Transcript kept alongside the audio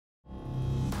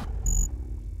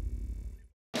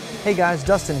Hey guys,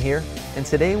 Dustin here, and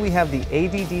today we have the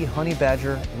ADD Honey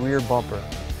Badger rear bumper.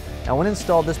 Now when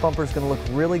installed, this bumper is going to look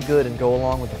really good and go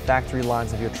along with the factory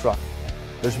lines of your truck.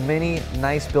 There's many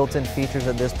nice built-in features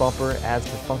that this bumper adds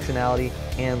to functionality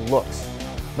and looks.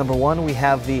 Number one, we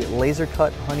have the laser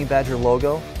cut Honey Badger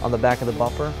logo on the back of the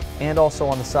bumper and also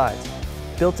on the sides.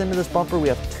 Built into this bumper, we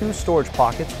have two storage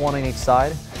pockets, one on each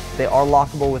side. They are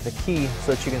lockable with a key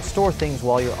so that you can store things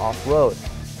while you're off-road.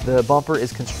 The bumper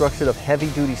is constructed of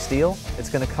heavy-duty steel. It's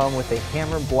going to come with a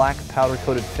hammer black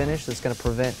powder-coated finish that's going to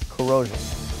prevent corrosion.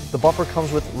 The bumper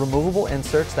comes with removable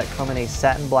inserts that come in a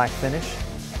satin black finish.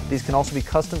 These can also be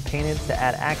custom painted to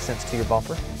add accents to your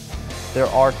bumper. There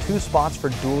are two spots for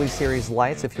dually series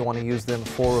lights if you want to use them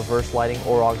for reverse lighting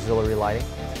or auxiliary lighting.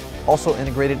 Also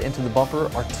integrated into the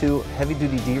bumper are two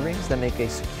heavy-duty D-rings that make a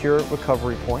secure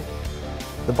recovery point.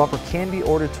 The bumper can be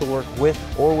ordered to work with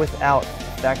or without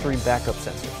factory backup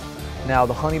sensors. Now,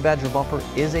 the Honey Badger bumper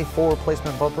is a full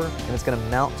replacement bumper and it's going to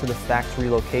mount to the factory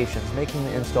locations, making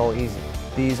the install easy.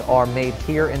 These are made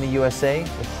here in the USA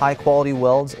with high quality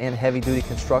welds and heavy duty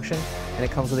construction, and it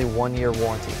comes with a 1-year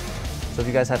warranty. So if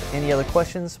you guys have any other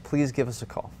questions, please give us a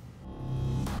call.